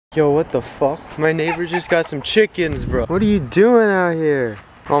Yo, what the fuck? My neighbor just got some chickens, bro. What are you doing out here?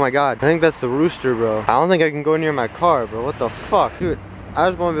 Oh my god, I think that's the rooster, bro. I don't think I can go near my car, bro. What the fuck? Dude, I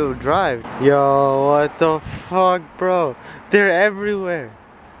just want to be able to drive. Yo, what the fuck, bro? They're everywhere.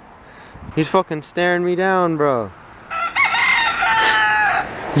 He's fucking staring me down, bro.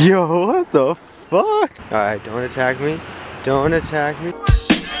 Yo, what the fuck? Alright, don't attack me. Don't attack me.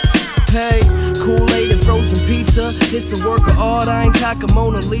 Hey, Kool-Aid and frozen pizza. It's the work of art, I ain't talking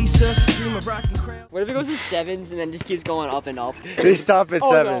Mona Lisa. Dream of rock and crowd. What if it goes to 7s and then just keeps going up and up? They stop at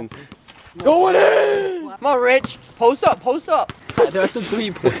 7. No. Going in! Come on, Rich. Post up, post up. They're at the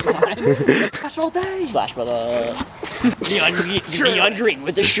 3-point line. Splash all day. Splash, brother. Neon green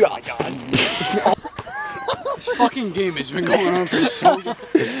with the shotgun. This fucking game has been going on for so long.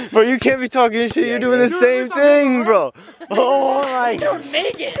 Bro, you can't be talking shit. You're doing the same thing, bro. Oh my god.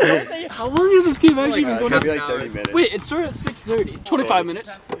 Make it. How long has this game actually been going on? It's gonna be like 30 minutes. Wait, it started at 6:30. 25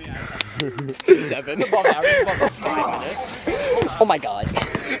 minutes. 7. Above average, above 5 minutes. Oh my god.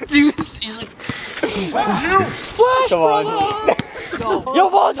 Dude, he's like... Splash, come on. No. Yo,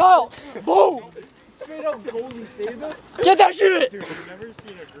 Volatile. Boom. Straight up Golden Saber. Get that shit. Dude, I've never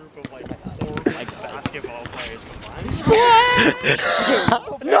seen a group of like 4 basketball players combined.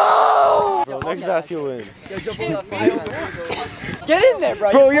 No! Bro, next basket wins. Get in there,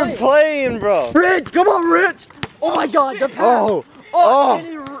 bro. Bro, you're playing, bro. Rich, come on, Rich. Oh my god, the pass.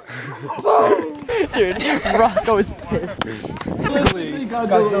 Dude, Rocco is pissed.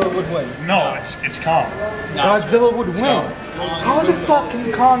 Godzilla would win. No, it's Kong. Godzilla would win. How the fuck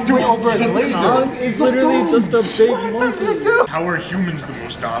can Kong do it over his laser? Kong is literally just a big monkey. How are humans the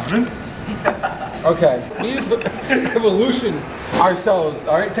most dominant? Okay, evolution ourselves,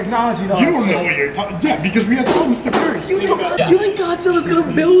 alright? Technology, no. You don't know what you're talking. Yeah, because we have thumbs to first. You think Godzilla's gonna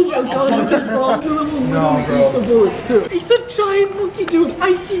build a gun with his thumbs and then we'll literally the bullets too? He's a giant monkey, dude.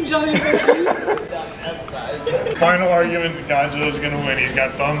 I see giant monkeys. Final argument: Godzilla's gonna win. He's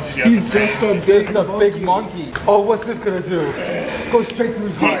got thumbs. He's just a big monkey. Oh, what's this gonna do? Go straight through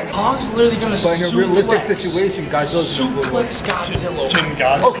his heart. Kong's literally gonna But in a realistic situation, Godzilla's suplex Godzilla. Can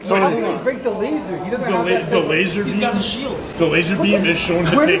Godzilla? Okay, so how do you break the laser? He doesn't have that. The laser beam. He's got a shield. The laser beam is shown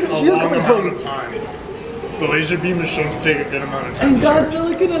to Where take did the a shield long come in amount of place? time. The laser beam is shown to take a good amount of time. And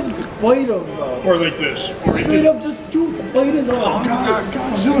Godzilla can just bite him, bro. Or like this. Or he Straight can- up, just bite his arm.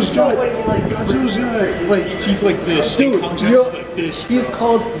 Godzilla's got like teeth like this. Dude, Kong's got teeth like this. He's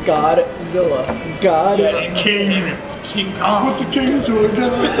called Godzilla. God. King Kong. What's a king to a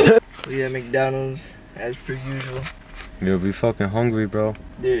god? We at McDonald's, as per usual. You'll be fucking hungry, bro.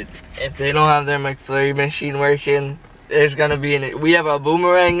 Dude, if they don't have their McFlurry machine working, there's gonna be we have a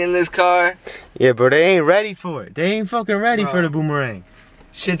Boomerang in this car. Yeah, bro, they ain't ready for it. They ain't fucking ready Bro. for the Boomerang.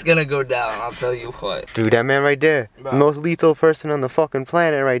 Shit's gonna go down, I'll tell you what. Dude, that man right there. Bro. The most lethal person on the fucking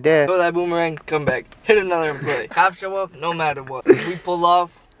planet right there. Throw that Boomerang, come back, hit another employee. Cops show up, no matter what. We pull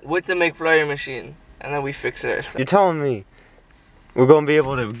off with the McFlurry machine, and then we fix it ourselves. You're telling me we're gonna be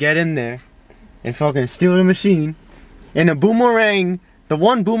able to get in there and fucking steal the machine, and the Boomerang, the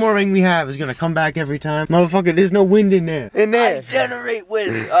one Boomerang we have, is gonna come back every time? Motherfucker, there's no wind in there. In there. I generate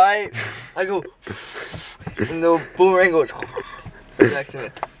wind, alright? I go, and the Boomerang goes back to me.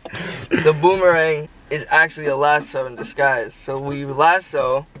 The Boomerang is actually a lasso in disguise. So we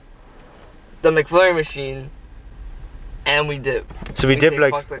lasso the McFlurry machine and we dip. So we dip say,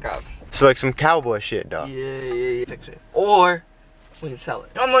 like, fuck the cops. so like some cowboy shit, dog. Yeah, fix it. Or we can sell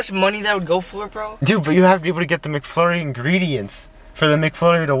it. You know how much money that would go for, bro? Dude, but you have to be able to get the McFlurry ingredients for the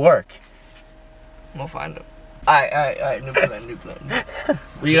McFlurry to work. We'll find them. Alright, new plan.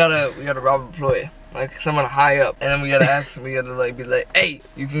 we gotta rob an employee. Like someone high up. And then we gotta ask them, we gotta like be like, hey,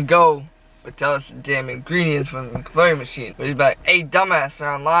 you can go, but tell us the damn ingredients from the McFlurry machine. But he's like, hey, dumbass, they're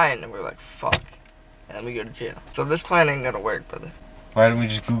online. And we're like, fuck. And then we go to jail. So this plan ain't gonna work, brother. Why didn't we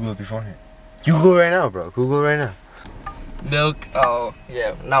just Google it beforehand? You Google it right now, bro. Google it right now. Milk. Oh,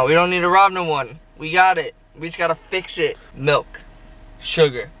 yeah. No, we don't need to rob no one. We got it. We just gotta fix it. Milk,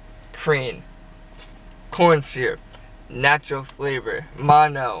 sugar, cream, corn syrup, natural flavor,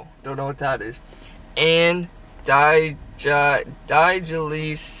 mono. Don't know what that is. And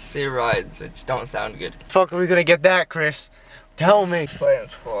diglycerides, which don't sound good. Fuck, are we gonna get that, Chris? Tell me. Playing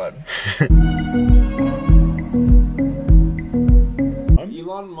squad.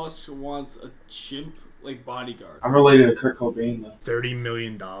 Elon Musk wants a chimp like bodyguard. I'm related to Kurt Cobain though. $30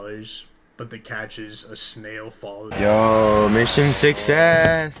 million, but the catch is a snail followed. Yo, mission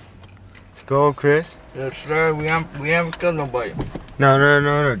success. Let's go, Chris. Yes, sir. We haven't killed nobody.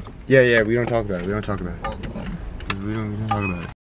 No. Yeah, we don't talk about it. We don't talk about it. We don't talk about it.